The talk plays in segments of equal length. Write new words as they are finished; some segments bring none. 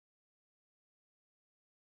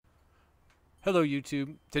Hello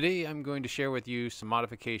YouTube. Today I'm going to share with you some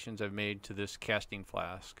modifications I've made to this casting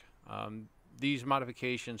flask. These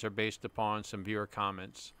modifications are based upon some viewer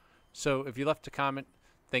comments. So if you left a comment,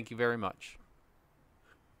 thank you very much.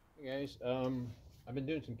 Hey guys, I've been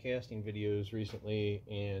doing some casting videos recently,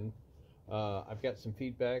 and I've got some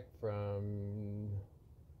feedback from,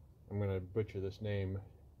 I'm going to butcher this name,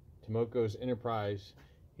 Tomoko's Enterprise.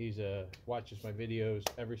 He's watches my videos,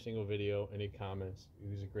 every single video, and he comments.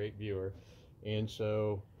 He's a great viewer. And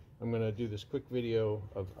so I'm going to do this quick video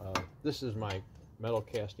of this is my metal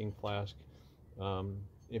casting flask.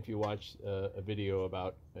 If you watch a video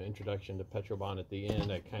about an introduction to Petrobond at the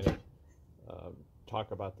end, I kind of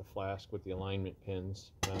talk about the flask with the alignment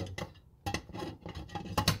pins.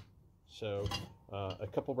 So a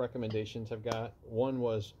couple recommendations I've got. One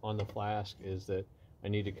was on the flask is that I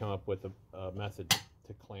need to come up with a method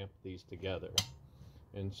to clamp these together.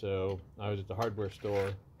 And so I was at the hardware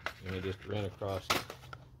store and I just ran across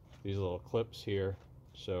these little clips here.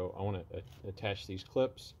 So I want to attach these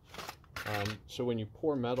clips. So when you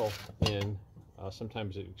pour metal in,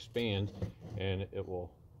 sometimes it expands, and it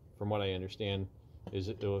will, from what I understand, is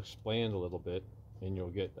it will expand a little bit, and you'll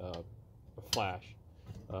get a flash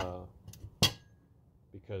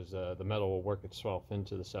because the metal will work itself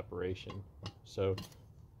into the separation. So,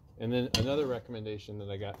 and then another recommendation that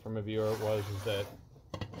I got from a viewer was that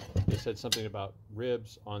they said something about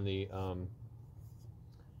ribs on the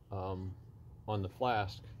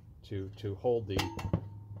flask to hold the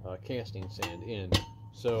casting sand in.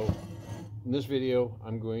 So in this video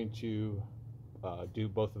I'm going to do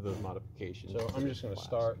both of those modifications. So I'm just going to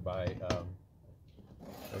start by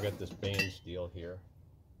I've got this band steel here,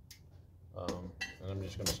 and I'm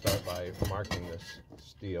just going to start by marking this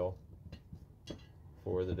steel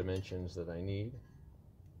for the dimensions that I need.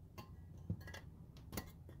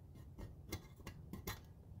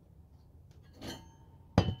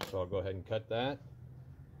 So I'll go ahead and cut that,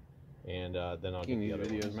 and then I'll get the other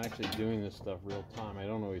videos. I'm actually doing this stuff real time. I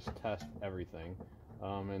don't always test everything,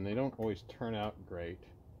 and they don't always turn out great.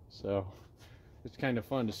 So it's kind of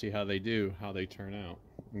fun to see how they turn out.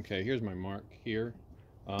 Okay, here's my mark here,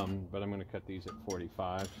 but I'm going to cut these at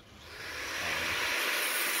 45.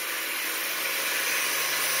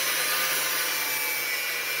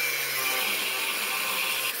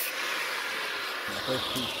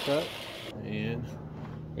 First piece cut, and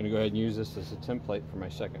I'm going to go ahead and use this as a template for my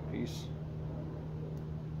second piece.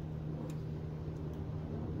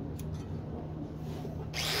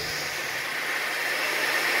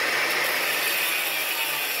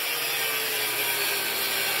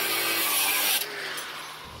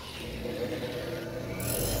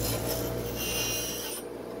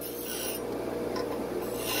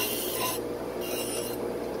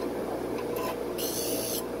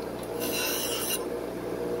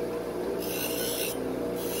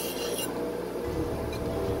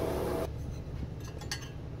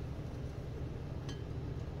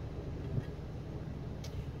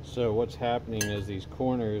 So what's happening is these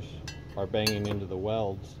corners are banging into the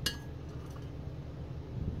welds.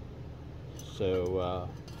 So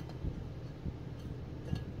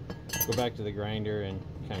go back to the grinder and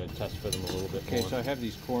kind of test for them a little bit more. Okay, so I have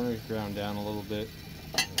these corners ground down a little bit.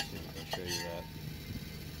 Let's see if I can show you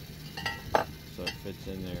that. So it fits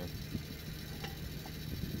in there.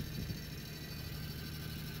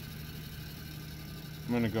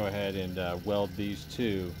 I'm going to go ahead and weld these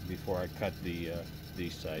two before I cut these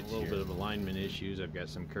sides. A little bit of alignment issues. I've got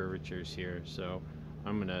some curvatures here, so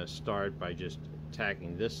I'm going to start by just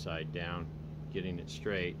tacking this side down, getting it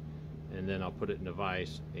straight, and then I'll put it in a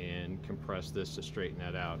vise and compress this to straighten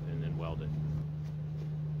that out, and then weld it.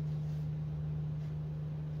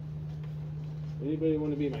 Anybody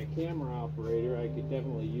want to be my camera operator? I could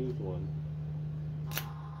definitely use one.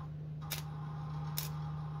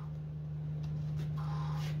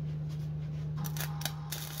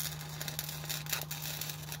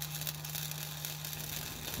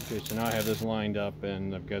 Okay, so now I have this lined up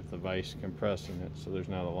and I've got the vise compressing it, so there's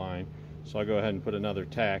not a line. So I'll go ahead and put another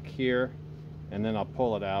tack here, and then I'll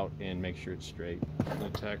pull it out and make sure it's straight. A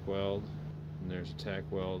tack weld, and there's a tack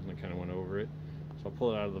weld, and I kind of went over it. So I'll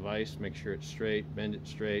pull it out of the vise, make sure it's straight, bend it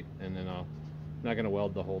straight, and then I'm not going to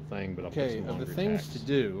weld the whole thing, but I'll put some longer tacks. Okay, of the things to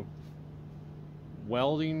do,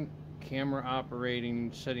 welding, camera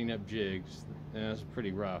operating, setting up jigs, that's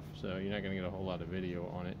pretty rough, so you're not going to get a whole lot of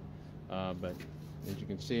video on it. But as you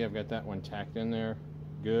can see, I've got that one tacked in there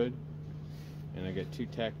good, and I got two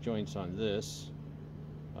tack joints on this.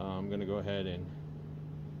 I'm going to go ahead and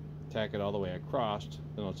tack it all the way across,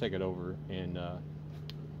 then I'll take it over and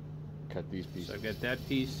cut these pieces. So I've got that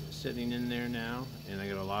piece sitting in there now, and I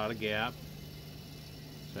got a lot of gap.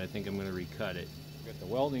 so I think I'm going to recut it. Got the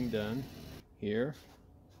welding done here.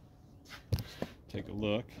 Take a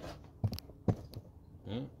look.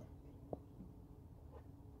 Yeah.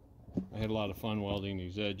 I had a lot of fun welding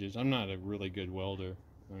these edges. I'm not a really good welder.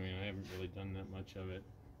 I mean, I haven't really done that much of it.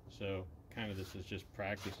 So kind of this is just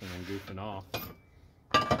practicing and goofing off.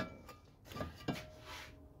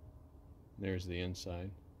 There's the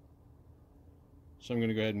inside. So I'm going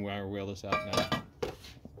to go ahead and wire wheel this out now.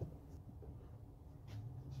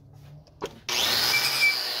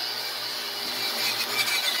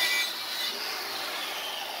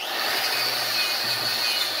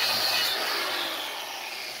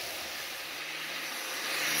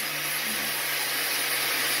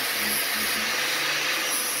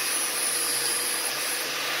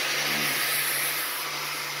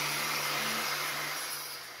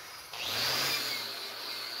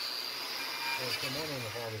 So I'm wondering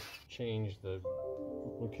if I'll just change the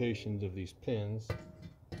locations of these pins.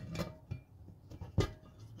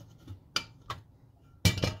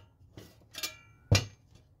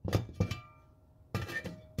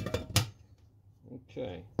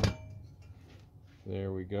 Okay,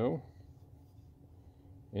 there we go.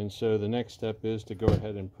 And so the next step is to go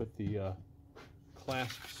ahead and put the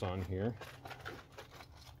clasps on here.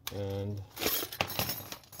 And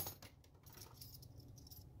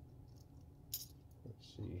let's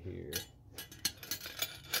see here.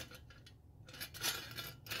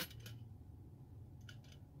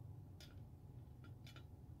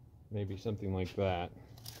 Maybe something like that.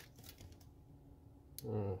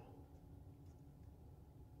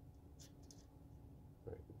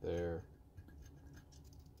 Right there.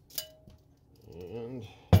 And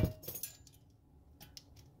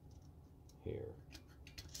here.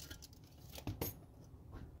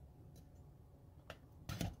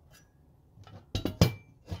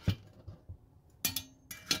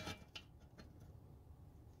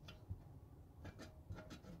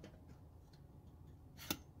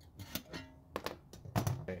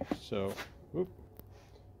 Okay,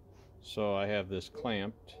 so I have this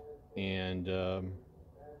clamped, and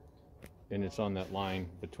it's on that line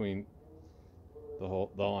between the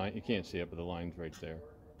line. You can't see it, but the line's right there.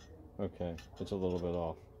 Okay, it's a little bit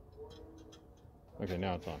off. Okay,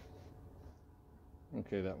 now it's on.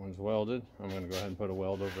 Okay, that one's welded. I'm going to go ahead and put a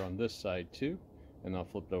weld over on this side too, and I'll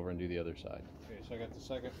flip it over and do the other side. Okay, so I got the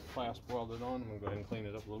second clasp welded on. I'm going to go ahead and clean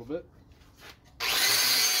it up a little bit.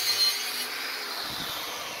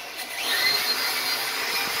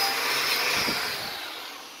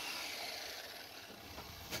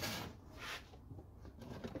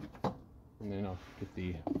 And then I'll get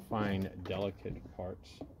the fine, delicate parts.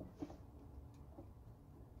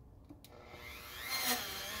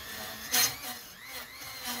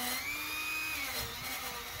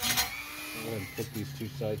 I'm going to put these two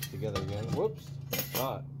sides together again. Whoops, that's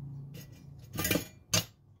hot.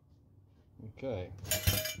 Okay.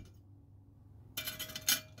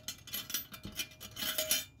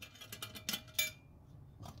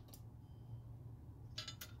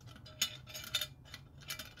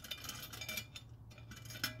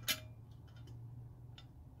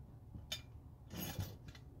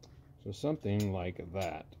 So something like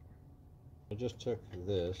that. I just took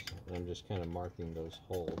this and I'm just kind of marking those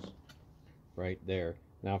holes right there.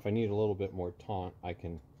 Now if I need a little bit more taut, I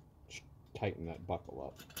can tighten that buckle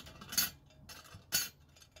up.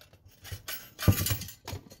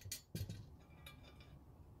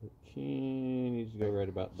 Okay, needs to go right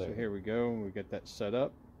about there. So here we go. We got that set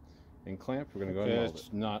up and clamped. We're going to go ahead and weld it.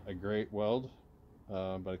 It's not a great weld,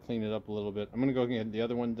 but I cleaned it up a little bit. I'm going to go get the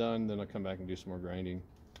other one done, then I'll come back and do some more grinding.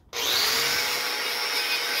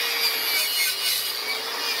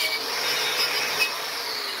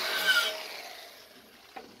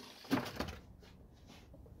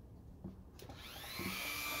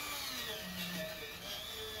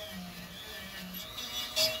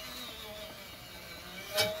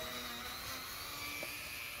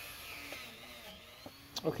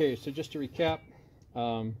 Okay, so just to recap,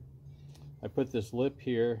 I put this lip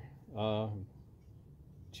here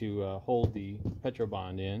to hold the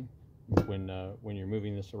Petrobond in when you're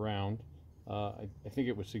moving this around. I think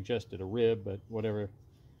it was suggested a rib, but whatever,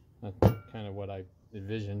 that's kind of what I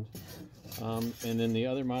envisioned. And then the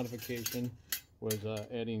other modification was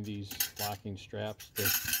adding these locking straps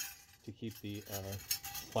to keep the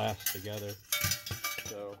clasps together.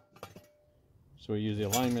 So we use the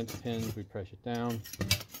alignment pins, we press it down,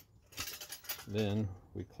 then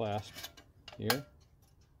we clasp here,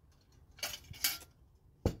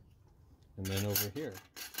 and then over here.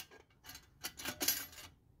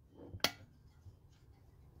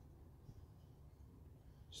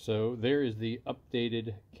 So there is the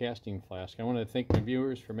updated casting flask. I want to thank my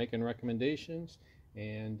viewers for making recommendations,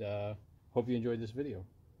 and hope you enjoyed this video.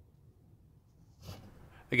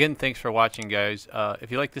 Again, thanks for watching, guys. If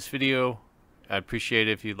you like this video, I'd appreciate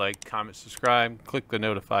it if you'd like, comment, subscribe, click the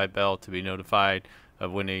notify bell to be notified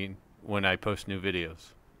of when I post new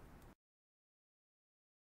videos.